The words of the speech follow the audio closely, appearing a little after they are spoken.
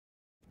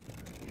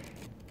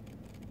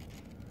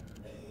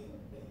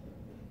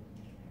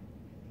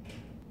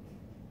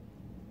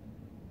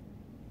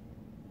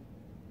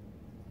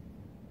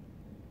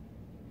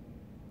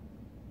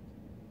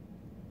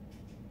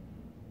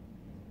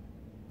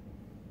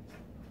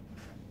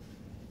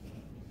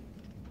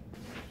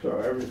So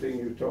everything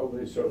you've told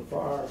me so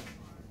far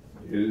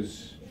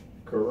is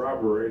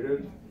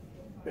corroborated.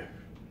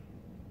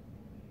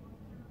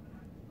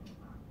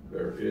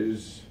 There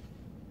is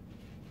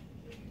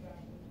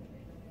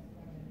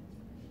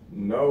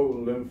no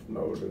lymph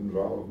node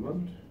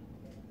involvement,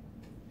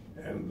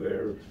 and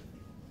the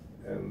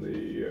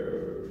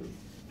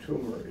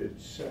tumor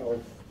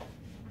itself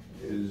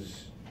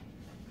is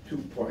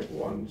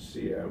 2.1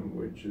 cm,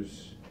 which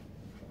is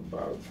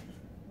about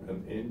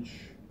an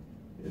inch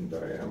in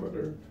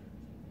diameter,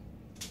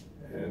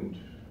 and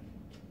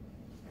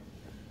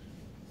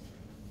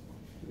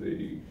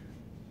the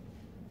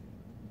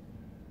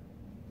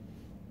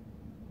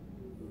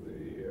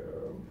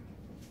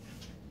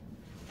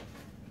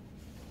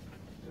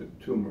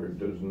tumor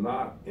does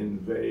not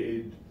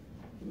invade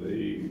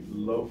the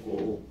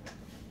local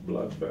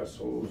blood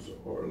vessels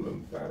or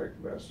lymphatic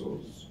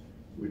vessels,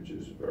 which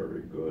is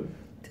very good.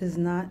 Does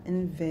not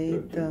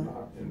invade does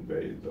not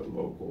invade the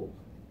local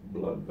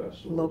blood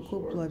vessels.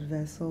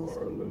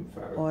 Or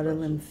lymphatic or the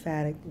vessels,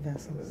 lymphatic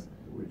vessels.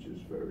 which is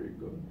very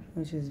good.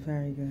 Which is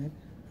very good.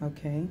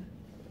 Okay.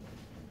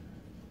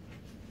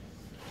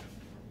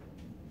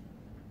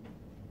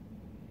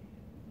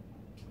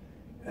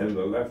 And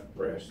the left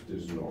breast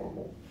is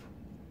normal.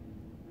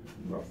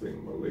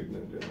 Nothing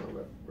malignant in the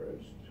left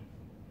breast.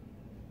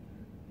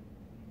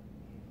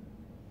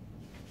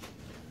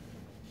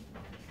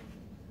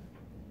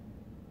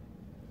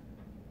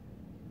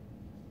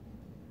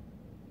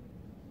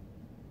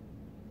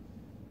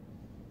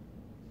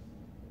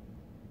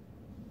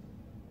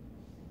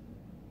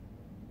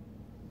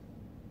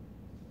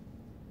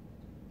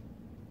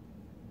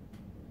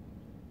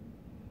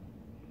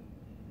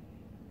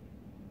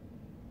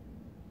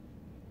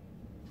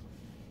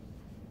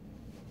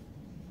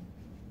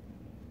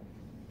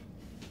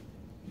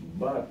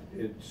 But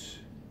it's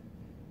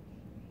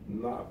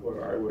not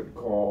what I would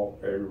call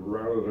a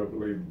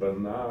relatively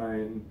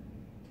benign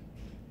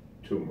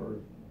tumor,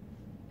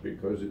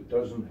 because it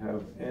doesn't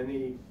have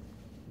any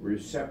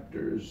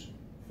receptors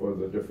for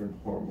the different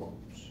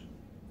hormones.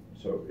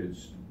 So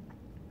it's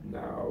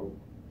now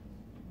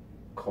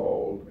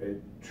called a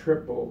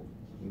triple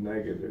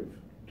negative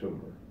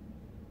tumor.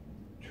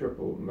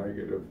 Triple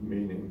negative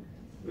meaning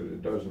that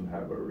it doesn't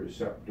have a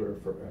receptor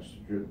for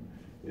estrogen,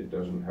 it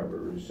doesn't have a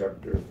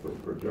receptor for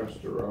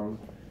progesterone,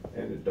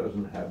 and it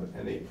doesn't have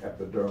any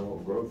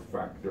epidermal growth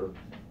factor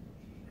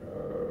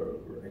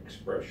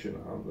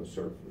expression on the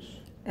surface.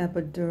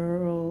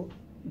 Epidural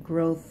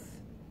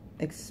growth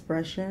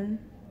expression?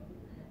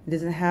 It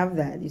doesn't have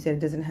that. You said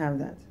it doesn't have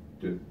that.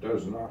 It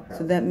does not have.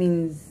 So that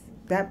means,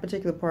 that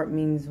particular part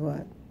means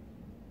what?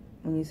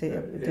 When you say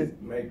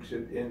it makes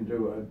it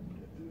into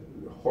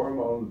a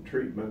hormone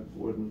treatment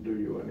wouldn't do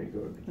you any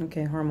good.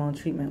 Okay, hormone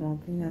treatment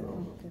won't be that.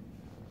 No. Okay.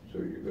 So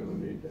you're going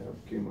to need to have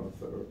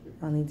chemotherapy.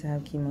 I'll need to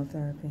have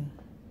chemotherapy.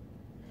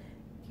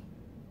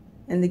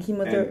 And the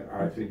chemotherapy?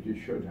 And I think you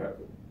should have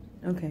it.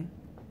 Okay.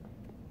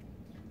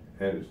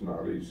 And it's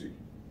not easy.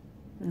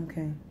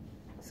 Okay.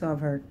 So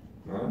I've heard.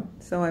 Huh?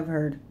 So I've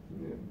heard.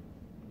 Yeah.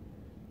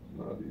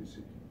 Not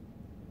easy.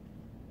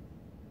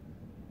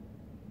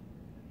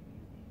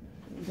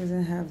 It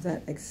doesn't have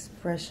that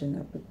expression,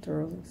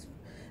 epidural.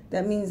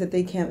 That means that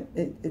they can't,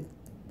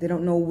 they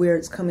don't know where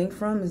it's coming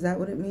from? Is that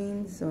what it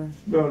means? Or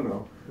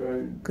No.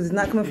 Because it's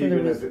not coming from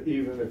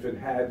even if it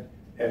had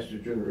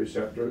estrogen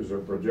receptors or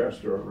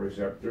progesterone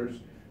receptors,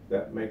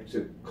 that makes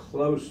it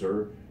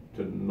closer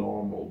to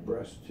normal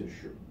breast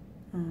tissue.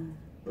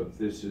 But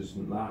this is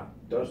not,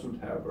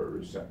 doesn't have a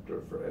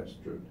receptor for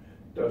estrogen,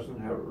 doesn't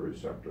have a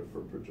receptor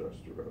for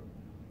progesterone.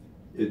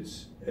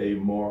 It's a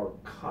more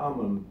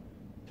common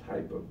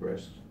type of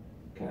breast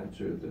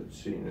cancer that's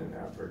seen in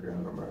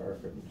African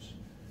Americans.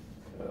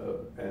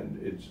 And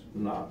it's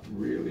not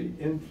really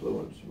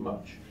influenced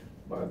much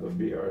by the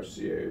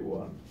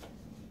BRCA1.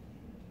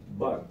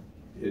 But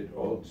it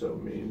also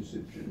means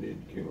that you need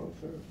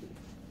chemotherapy.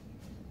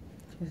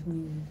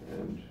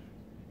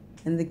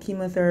 And the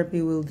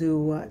chemotherapy will do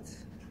what?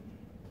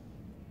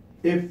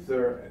 If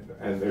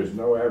there's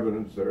no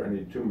evidence there are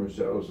any tumor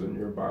cells in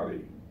your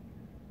body,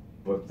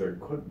 but there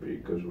could be,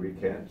 because we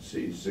can't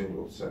see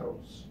single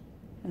cells.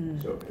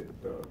 So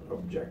the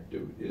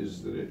objective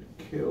is that it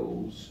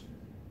kills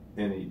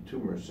any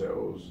tumor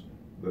cells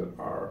that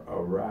are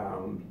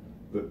around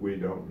that we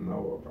don't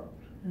know about.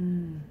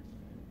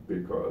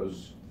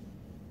 Because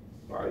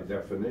by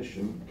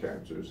definition,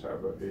 cancers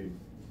have a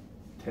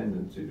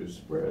tendency to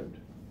spread.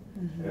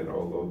 And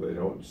although they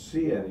don't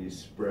see any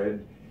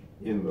spread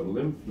in the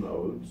lymph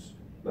nodes,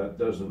 that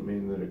doesn't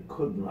mean that it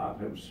could not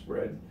have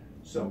spread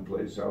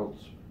someplace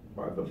else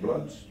by the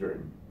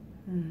bloodstream.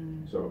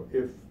 So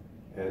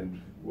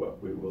and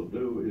what we will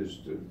do is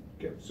to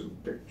get some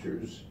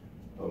pictures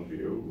of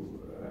you,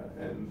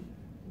 and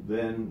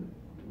then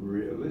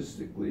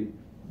realistically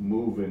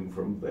moving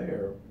from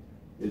there,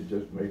 it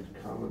just makes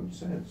common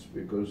sense,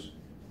 because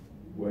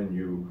when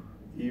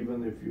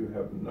even if you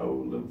have no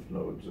lymph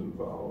nodes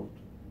involved,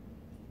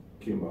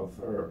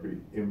 chemotherapy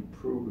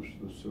improves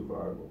the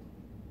survival,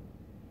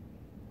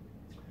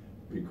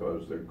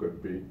 because there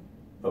could be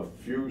a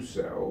few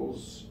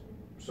cells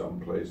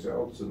someplace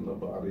else in the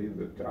body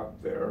that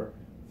got there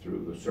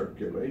through the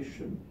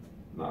circulation,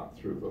 not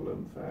through the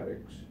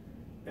lymphatics,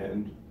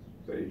 and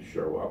they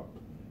show up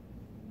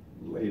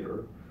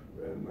later,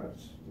 and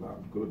that's not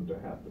good to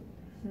happen.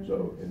 Mm-hmm.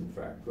 So in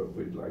fact, what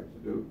we'd like to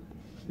do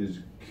is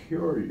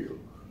cure you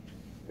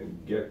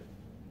and get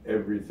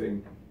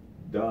everything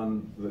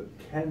done that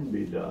can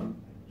be done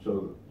so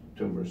that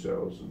tumor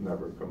cells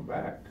never come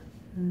back.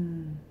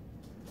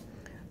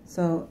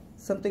 So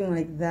something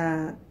like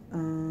that,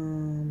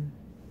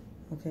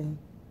 okay,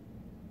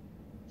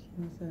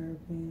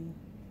 chemotherapy.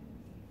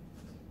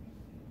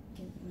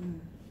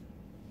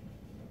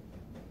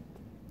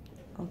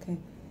 Okay.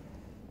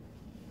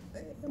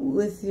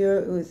 With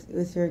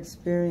your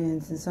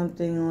experience in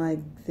something like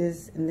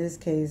this, in this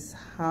case,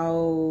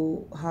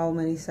 how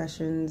many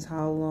sessions,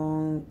 how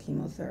long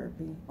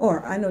chemotherapy?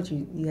 Or I know what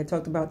you had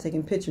talked about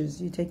taking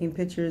pictures. You taking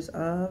pictures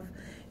of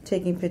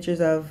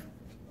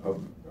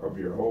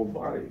your whole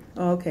body.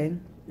 Oh, okay.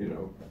 You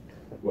know,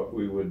 what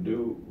we would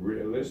do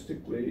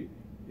realistically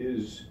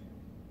is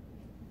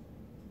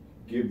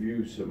give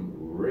you some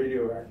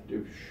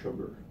radioactive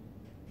sugar.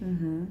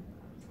 Mm-hmm.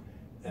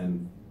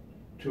 And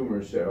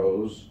tumor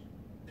cells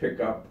pick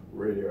up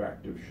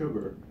radioactive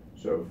sugar,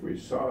 so if we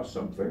saw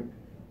something,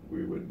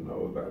 we would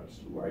know that's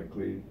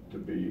likely to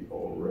be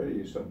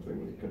already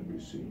something that can be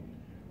seen.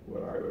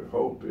 What I would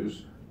hope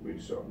is we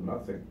saw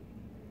nothing,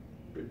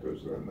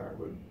 because then that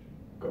would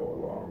go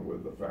along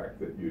with the fact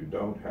that you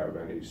don't have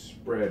any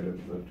spread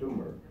of the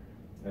tumor,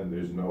 and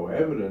there's no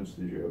evidence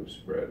that you have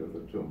spread of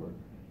the tumor,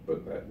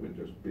 but that would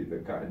just be the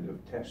kind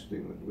of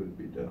testing that would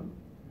be done.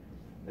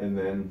 And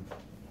then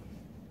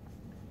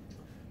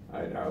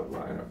I'd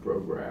outline a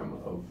program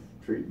of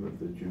treatment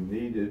that you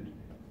needed,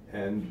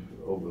 and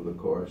over the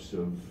course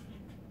of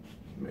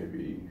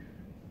maybe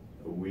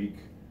a week,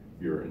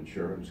 your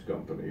insurance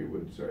company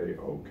would say,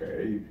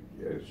 okay,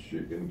 yes,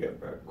 you can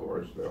get that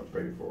course, they'll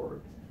pay for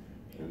it,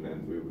 and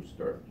then we would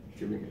start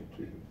giving it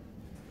to you.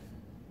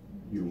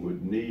 You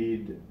would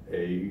need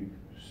a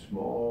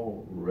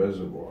small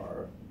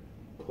reservoir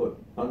put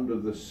under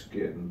the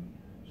skin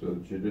so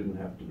that you didn't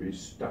have to be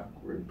stuck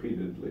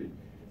repeatedly,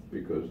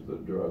 because the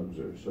drugs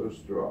are so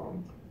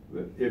strong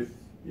that if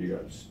you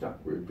got stuck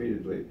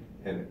repeatedly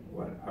and it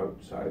went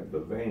outside the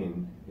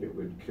vein, it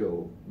would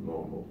kill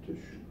normal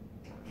tissue.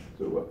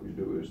 So what we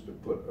do is to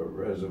put a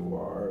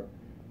reservoir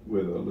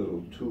with a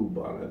little tube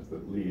on it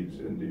that leads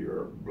into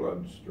your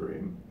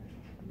bloodstream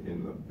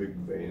in the big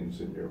veins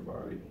in your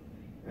body,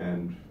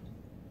 and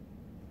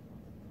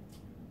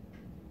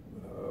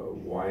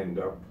wind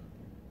up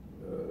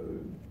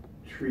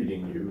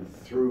treating you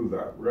through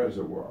that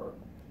reservoir.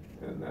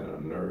 And then a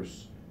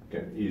nurse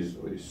can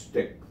easily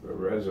stick the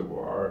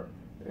reservoir,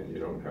 and you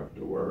don't have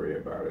to worry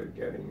about it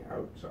getting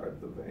outside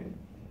the vein.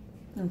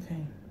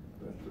 Okay.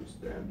 That's the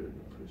standard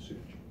procedure.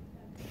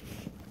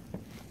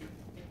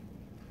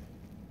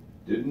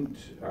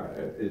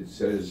 It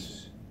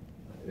says,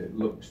 it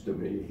looks to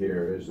me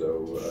here as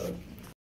though